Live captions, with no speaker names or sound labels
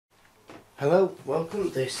Hello, welcome.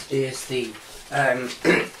 This is the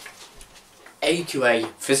AQA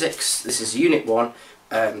Physics. This is Unit 1,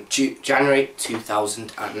 January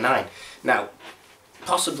 2009. Now,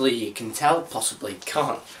 possibly you can tell, possibly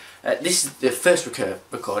can't. This is the first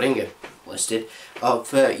recording listed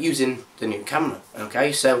of using the new camera.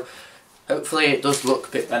 Okay, so hopefully it does look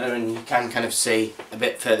a bit better and you can kind of see a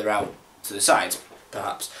bit further out to the sides,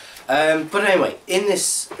 perhaps. But anyway, in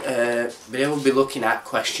this video we'll be looking at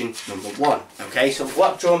question number 1. Okay, so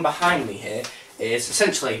what I've drawn behind me here is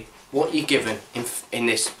essentially what you're given in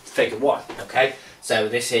this figure 1. Okay, so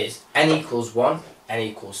this is n equals 1, n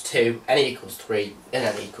equals 2, n equals 3, and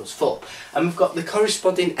n equals 4. And we've got the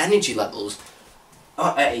corresponding energy levels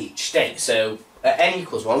at each state. So at n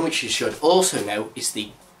equals 1, which you should also know is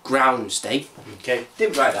the ground state. Okay,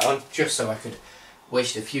 didn't write that on just so I could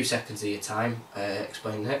waste a few seconds of your time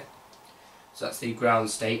explaining it. So that's the ground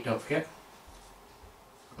state, don't forget.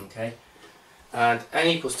 Okay, and n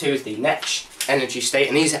equals 2 is the next energy state,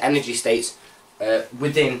 and these are energy states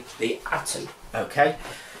within the atom. Okay,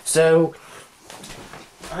 so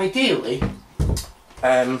ideally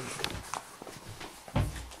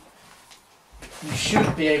you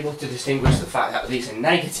should be able to distinguish the fact that these are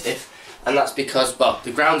negative, and that's because, well,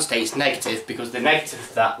 the ground state is negative because the negative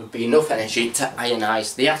of that would be enough energy to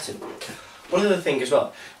ionise the atom. One other thing as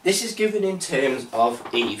well, this is given in terms of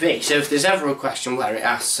EV. So if there's ever a question where it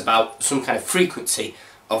asks about some kind of frequency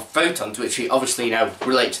of photons, which we obviously now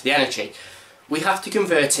relate to the energy, we have to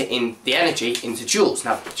convert it in the energy into joules.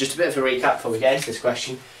 Now, just a bit of a recap before we get into this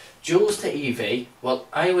question. Joules to EV, well,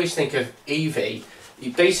 I always think of EV,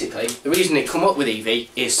 basically, the reason they come up with EV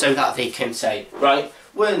is so that they can say, right,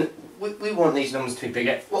 we want these numbers to be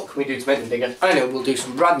bigger, what can we do to make them bigger? I know, we'll do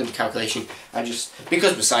some random calculation and just,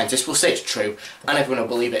 because we're scientists, we'll say it's true and everyone will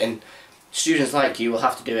believe it, and students like you will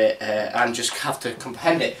have to do it and just have to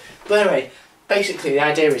comprehend it. But anyway, basically the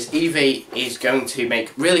idea is EV is going to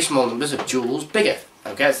make really small numbers of joules bigger.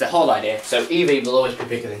 Okay, that's the whole idea. So EV will always be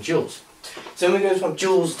bigger than joules. So when we go from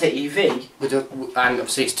joules to EV, and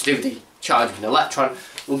obviously it's to do with the charge of an electron,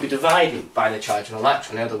 we'll be dividing by the charge of an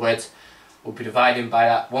electron. In other words, we'll be dividing by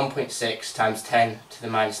that 1.6 times 10 to the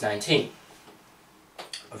minus 19,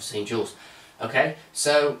 obviously in joules. Okay,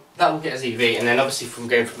 so that will get us EV, and then obviously from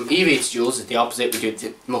going from EV to joules is the opposite. We do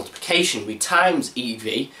the multiplication, we times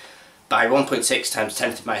EV by 1.6 times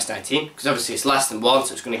 10 to the minus 19, because obviously it's less than 1,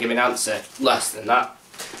 so it's going to give an answer less than that.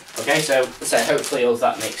 Okay, so hopefully all of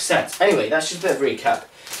that makes sense. Anyway, that's just a bit of a recap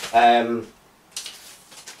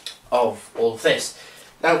of all of this.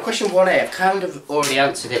 Now, question 1a, I've kind of already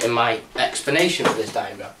answered it in my explanation of this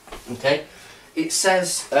diagram. Okay, it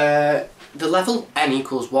says the level n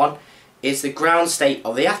equals 1 is the ground state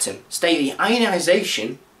of the atom. State the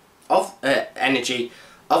ionisation of energy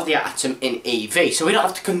of the atom in EV. So we don't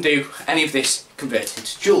have to do any of this converted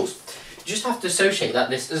to joules. You just have to associate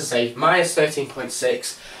that this, as I say, minus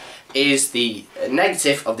 13.6 is the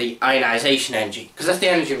negative of the ionisation energy, because that's the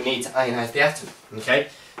energy we need to ionise the atom. Okay.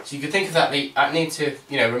 So you could think of that, the need to,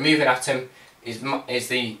 remove an atom is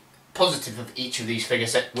the positive of each of these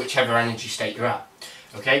figures at whichever energy state you're at.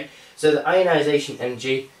 Okay, so the ionisation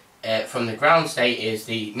energy from the ground state is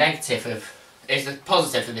the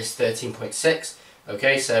positive of this 13.6.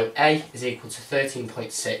 Okay, so A is equal to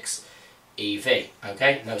 13.6 EV.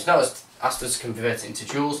 Okay, now it's not asked us to convert it into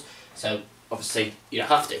joules, so obviously you don't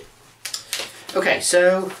have to. Okay,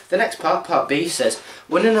 so the next part B, says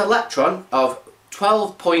when an electron of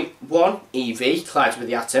 12.1 EV collides with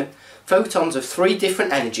the atom, photons of 3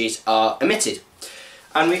 different energies are emitted.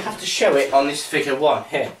 And we have to show it on this figure 1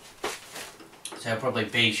 here. So probably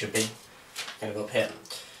B should be kind of up here.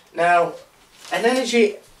 Now, an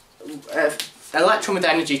electron with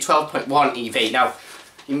energy 12.1 EV. Now,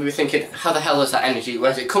 you may be thinking, how the hell is that energy,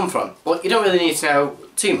 where does it come from? Well, you don't really need to know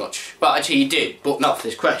too much. Well, actually you do, but not for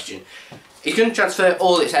this question. It's going to transfer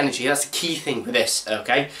all its energy, that's the key thing with this,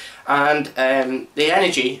 okay? And the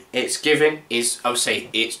energy it's given is, obviously,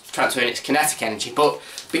 it's transferring its kinetic energy, but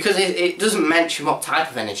because it doesn't mention what type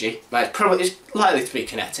of energy, like it's likely to be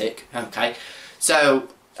kinetic, okay? So,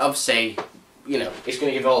 obviously, it's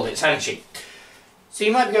going to give all of its energy. So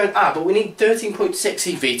you might be going, but we need 13.6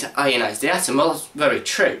 EV to ionise the atom. Well, that's very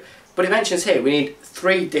true. But it mentions here we need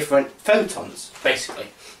 3 different photons, basically.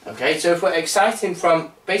 Okay, so if we're exciting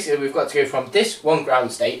from, basically we've got to go from this one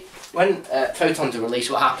ground state. When photons are released,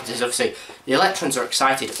 what happens is obviously the electrons are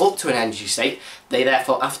excited up to an energy state. They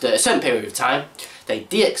therefore, after a certain period of time, they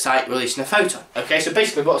de-excite, releasing a photon. Okay, so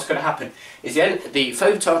basically what's going to happen is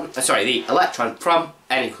the electron from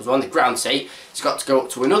n equals 1, the ground state, it's got to go up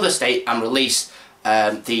to another state and release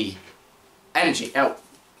the energy. Now,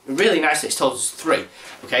 really nicely it's told us 3.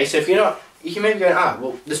 Okay, so if you're not you can maybe go,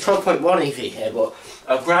 well, there's 12.1 eV here, but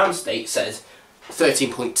our ground state says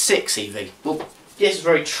 13.6 eV. Well, yes, it's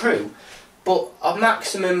very true, but our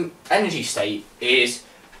maximum energy state is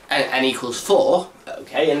n equals 4,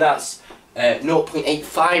 okay, and that's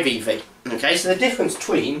 0.85 eV. Okay, so the difference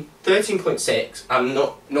between 13.6 and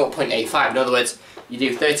 0.85, in other words, you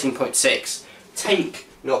do 13.6, take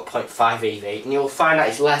 0.5 eV, and you'll find that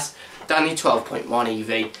it's less than the 12.1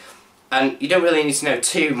 eV, and you don't really need to know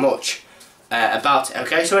too much about it.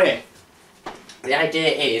 Okay, so anyway, the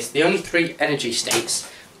idea is the only three energy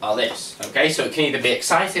states are this. Okay, so it can either be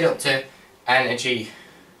excited up to energy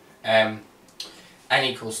n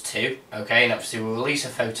equals 2, okay, and obviously we'll release a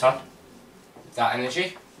photon with that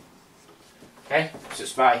energy. Okay, so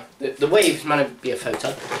it's the wave might be a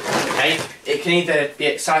photon. Okay, it can either be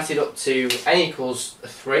excited up to n equals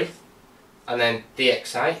 3 and then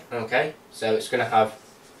de-excite. Okay, so it's going to have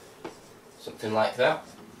something like that.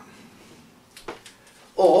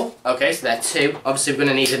 Or, okay, so there are two. Obviously, we're going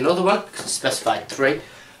to need another one because it's specified 3.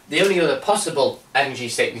 The only other possible energy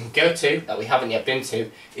state we can go to that we haven't yet been to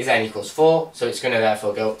is n equals 4. So it's going to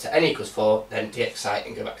therefore go up to n equals 4, then de-excite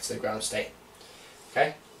and go back to the ground state.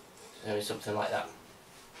 Okay. So something like that.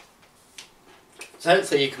 So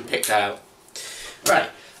hopefully you can pick that out. Right.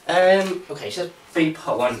 Okay, so B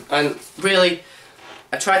part 1. And really,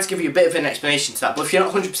 I tried to give you a bit of an explanation to that, but if you're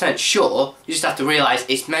not 100% sure, you just have to realise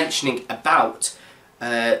it's mentioning about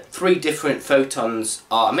 3 different photons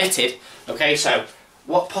are emitted. Okay, so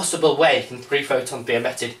what possible way can 3 photons be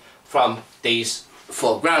emitted from these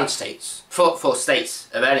 4 ground states, 4 states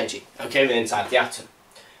of energy, okay, within inside the atom?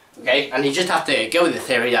 Okay, and you just have to go with the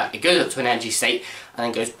theory that it goes up to an energy state and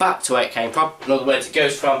then goes back to where it came from. In other words, it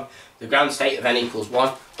goes from the ground state of n equals 1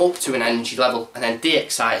 up to an energy level and then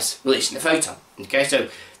de-excites, releasing the photon. Okay, so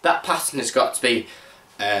that pattern has got to be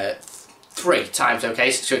 3 times,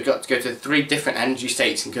 okay, so it's got to go to 3 different energy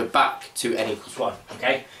states and go back to n equals 1,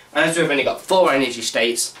 okay? And as we've only got 4 energy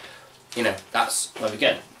states, you know, that's where we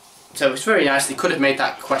go. So it's very nice. They could have made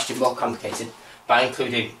that question more complicated by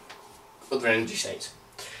including other energy states.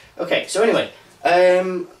 Okay, so anyway,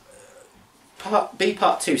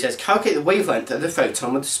 part 2 says calculate the wavelength of the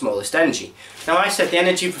photon with the smallest energy. Now I said the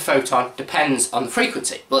energy of a photon depends on the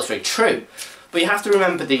frequency. Well, that's very true, but you have to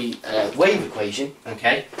remember the wave equation,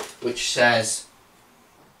 okay, which says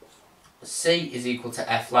C is equal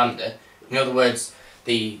to F lambda. In other words,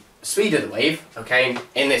 the speed of the wave, okay,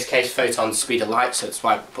 in this case photon's speed of light, so that's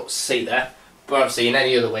why I put C there, but obviously in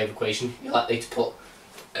any other wave equation you're likely to put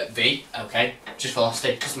V, okay, just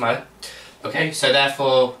velocity, doesn't matter. Okay, so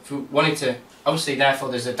therefore, if we wanted to, obviously therefore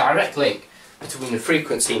there's a direct link between the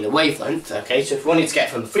frequency and the wavelength, okay, so if we wanted to get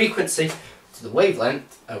from the frequency to the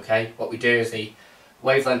wavelength, okay, what we do is the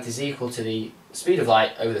wavelength is equal to the speed of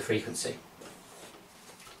light over the frequency.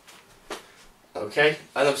 Okay,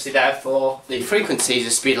 and obviously therefore the frequency is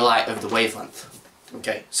the speed of light over the wavelength.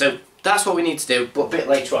 Okay, so that's what we need to do, but a bit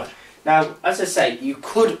later on. Now, as I say, you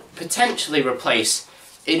could potentially replace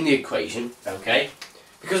in the equation, okay,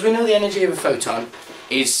 because we know the energy of a photon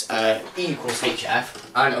is E equals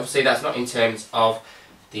hf, and obviously that's not in terms of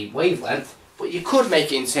the wavelength, but you could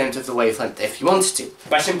make it in terms of the wavelength if you wanted to,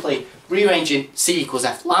 by simply rearranging C equals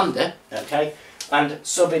F lambda, okay, and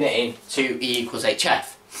subbing it in to E equals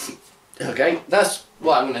hf. Okay, that's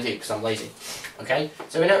what I'm going to do because I'm lazy. Okay,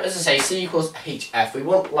 so we know, as I say, C equals hf. We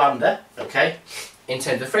want lambda, okay, in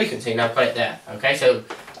terms of frequency, and I've got it there. Okay, so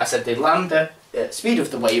I said the lambda speed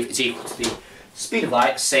of the wave is equal to the speed of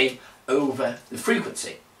light, C, over the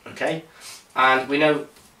frequency. Okay, and we know,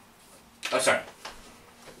 oh sorry,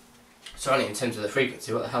 sorry, in terms of the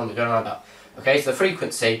frequency, what the hell am I going on about? Okay, so the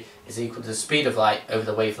frequency is equal to the speed of light over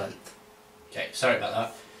the wavelength. Okay, sorry about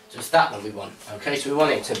that. So it's that one we want. Okay, so we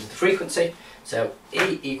want it in terms of the frequency. So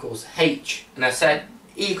E equals H, and I said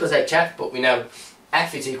E equals HF, but we know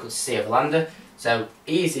F is equal to C over lambda. So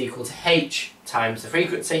E is equal to H times the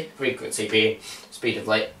frequency being speed of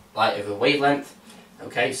light over wavelength.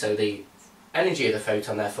 Okay, so the energy of the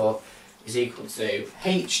photon therefore is equal to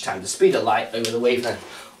H times the speed of light over the wavelength.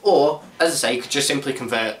 Or, as I say, you could just simply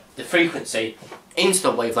convert the frequency into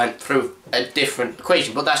the wavelength through a different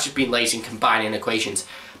equation, but that's just being lazy and combining equations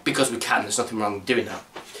because we can. There's nothing wrong with doing that.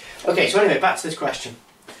 Okay, so anyway, back to this question.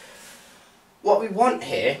 What we want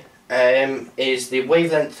here is the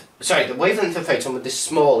wavelength, the wavelength of a photon with the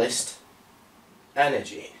smallest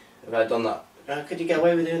energy. Have I done that? Could you get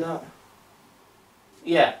away with doing that?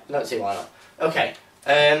 Yeah, don't see why not. Okay,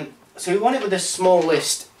 so we want it with the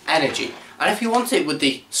smallest energy. And if you want it with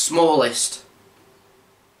the smallest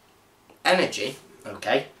energy,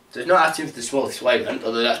 okay, so it's not asking for the smallest wavelength,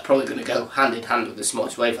 although that's probably going to go hand in hand with the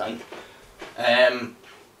smallest wavelength.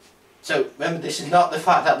 So So remember, this is not the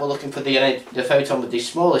fact that we're looking for the photon with the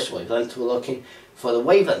smallest wavelength, we're looking for the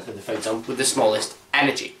wavelength of the photon with the smallest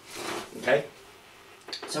energy. Okay?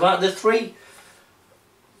 So out of the three,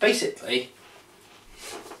 basically,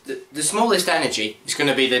 the smallest energy is going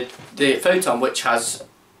to be the photon which has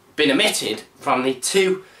been emitted from the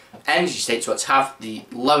two energy states which have the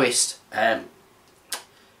lowest,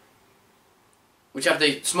 which have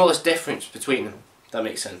the smallest difference between them. If that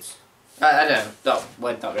makes sense. I don't know, that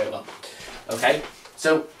went not very well. Okay,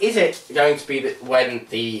 so is it going to be when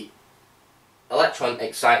the electron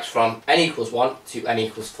excites from n equals 1 to n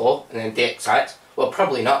equals 4 and then de-excites? Well,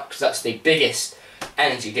 probably not, because that's the biggest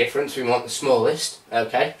energy difference. We want the smallest.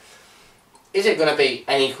 Okay, is it going to be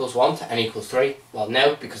n equals 1 to n equals 3? Well,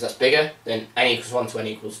 no, because that's bigger than n equals 1 to n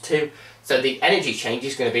equals 2. So the energy change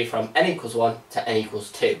is going to be from n equals 1 to n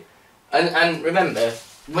equals 2. And remember,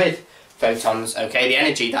 with photons, okay, the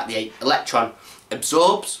energy that the electron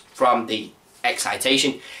absorbs from the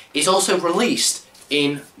excitation is also released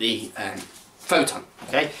in the photon,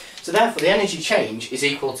 okay? So therefore the energy change is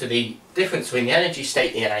equal to the difference between the energy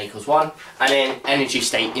state in n equals 1 and in energy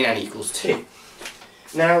state in n equals 2.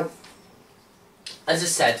 Now, as I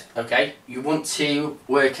said, okay, you want to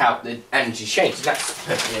work out the energy change, and that's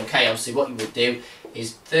perfectly okay. Obviously what you would do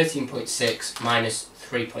is 13.6 minus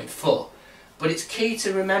 3.4. But it's key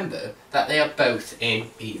to remember that they are both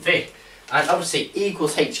in EV. And obviously E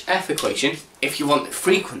equals HF equation, if you want the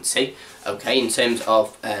frequency, okay, in terms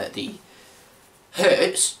of the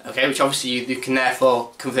hertz, okay, which obviously you can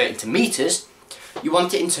therefore convert into meters, you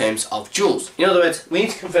want it in terms of joules. In other words, we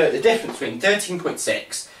need to convert the difference between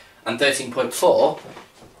 13.6 and 13.4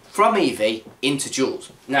 from EV into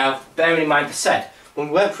joules. Now, bearing in mind I said, when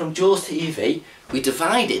we went from joules to EV, we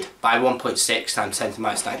divided by 1.6 times 10 to the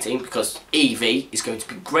minus 19 because EV is going to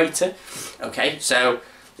be greater. Okay, so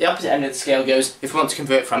the opposite end of the scale goes, if we want to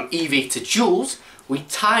convert from EV to joules, we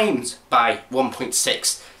times by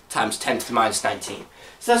 1.6 times 10 to the minus 19.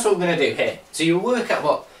 So that's what we're going to do here. So you work out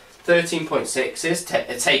what 13.6 is,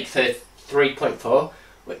 take 3.4,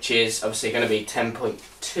 which is obviously going to be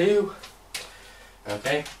 10.2.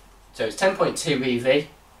 Okay, so it's 10.2 EV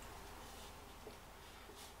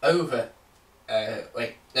over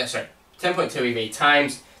 10.2 EV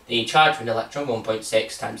times the charge of an electron,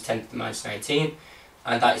 1.6 times 10 to the minus 19,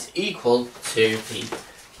 and that is equal to the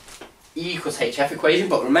E equals HF equation.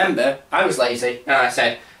 But remember, I was lazy and I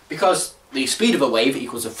said, because the speed of a wave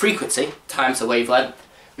equals the frequency times the wavelength,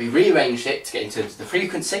 we rearranged it to get into the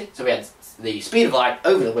frequency, so we had the speed of light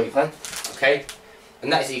over the wavelength, okay, and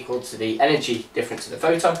that is equal to the energy difference of the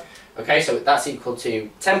photon, okay, so that's equal to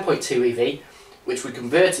 10.2 EV, which we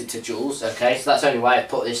converted to joules, okay, so that's only why I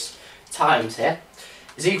put this times here,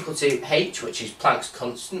 is equal to H, which is Planck's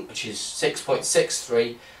constant, which is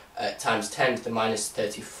 6.63 times 10 to the minus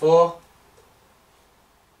 34,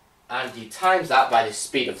 and you times that by the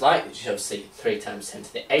speed of light, which is obviously 3 times 10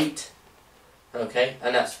 to the 8, okay,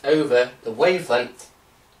 and that's over the wavelength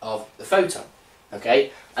of the photon, okay,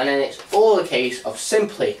 and then it's all a case of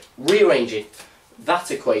simply rearranging that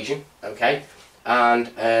equation, okay, and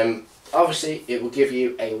obviously it will give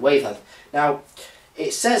you a wavelength. Now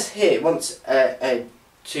it says here it wants to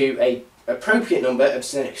a appropriate number of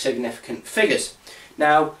significant figures.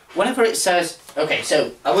 Now whenever it says, okay,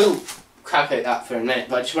 so I will calculate that for a minute,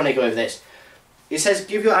 but I just want to go over this. It says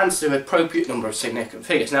give your answer to an appropriate number of significant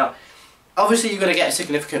figures. Now obviously you're going to get a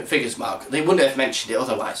significant figures mark. They wouldn't have mentioned it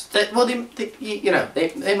otherwise. They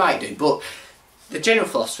might do, but the general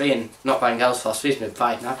philosophy, and not Van Gel's philosophy, has been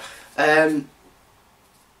fine now,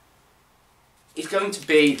 is going to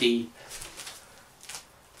be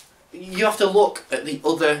you have to look at the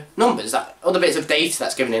other numbers, that other bits of data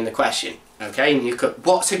that's given in the question, okay, and you could,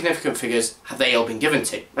 what significant figures have they all been given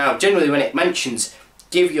to? Now generally when it mentions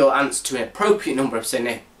give your answer to an appropriate number of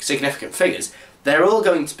significant figures, they're all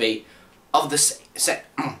going to be of the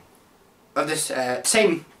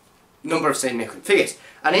same number of significant figures.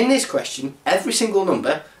 And in this question, every single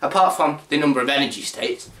number, apart from the number of energy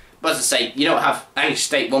states, but as I say, you don't have energy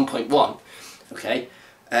state 1.1, okay,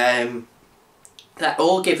 they're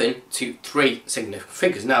all given to 3 significant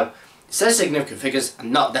figures. Now, it says significant figures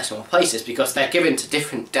and not decimal places because they're given to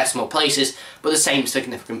different decimal places but the same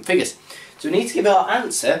significant figures. So we need to give our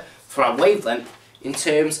answer for our wavelength in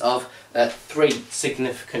terms of 3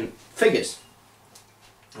 significant figures.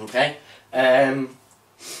 Okay.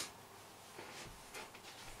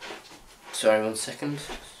 Sorry, 1 second.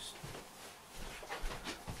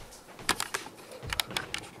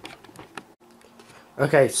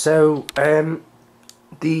 Okay, so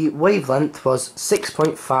the wavelength was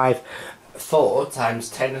 6.54 times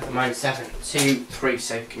 10 to the minus 7 to 3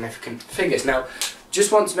 significant figures. Now,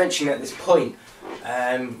 just want to mention at this point,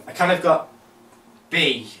 I kind of got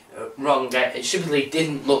B wrong. It simply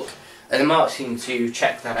didn't look at the mark scheme to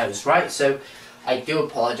check that I was right, so I do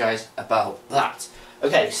apologise about that.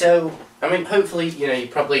 Okay, so I mean, hopefully, you know, you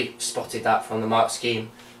probably spotted that from the mark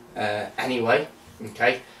scheme anyway.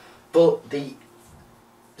 Okay, but the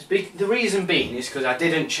reason being is because I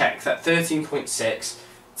didn't check that 13.6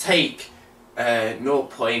 take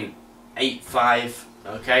 0.85.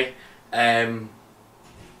 Okay.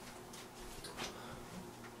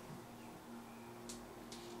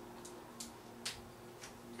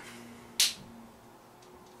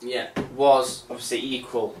 Yeah, was obviously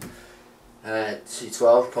equal to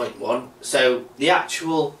 12.1. So the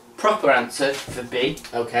actual proper answer for B,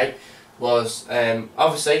 okay, was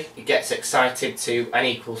obviously it gets excited to n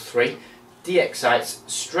equals 3, de-excites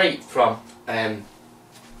straight from n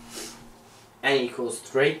equals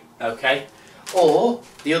 3, okay, or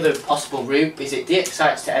the other possible route is it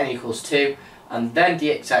de-excites to n equals 2 and then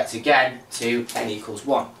de-excites again to n equals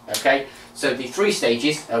 1, okay. So the 3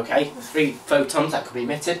 stages, okay, the 3 photons that could be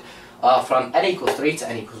emitted are from n equals 3 to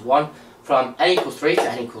n equals 1, from n equals 3 to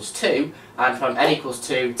n equals 2, and from n equals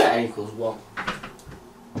 2 to n equals 1.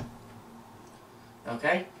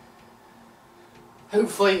 Okay?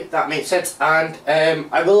 Hopefully that makes sense, and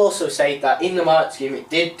I will also say that in the mark scheme it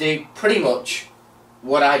did do pretty much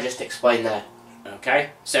what I just explained there.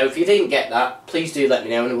 Okay? So if you didn't get that, please do let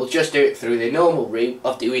me know, and we'll just do it through the normal route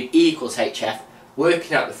of doing E equals HF,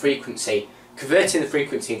 working out the frequency, converting the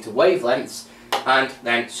frequency into wavelengths, and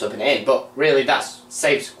then subbing it in. But really that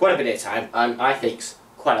saves quite a bit of time, and I think it's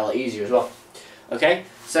quite a lot easier as well. Okay,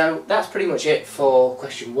 so that's pretty much it for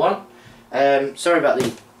question 1. Sorry about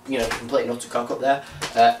the complete and utter cock up there.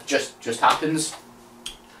 Just happens.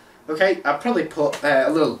 Okay, I'll probably put a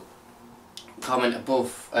little comment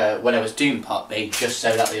above when I was doing part B, just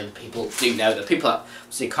so that the other people do know, that people that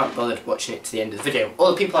obviously can't bother watching it to the end of the video,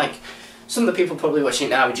 or the people like some of the people probably watching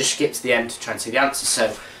it now we just skip to the end to try and see the answers, so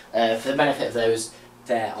for the benefit of those,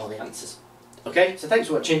 there are the answers. Okay, so thanks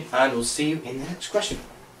for watching, and we'll see you in the next question.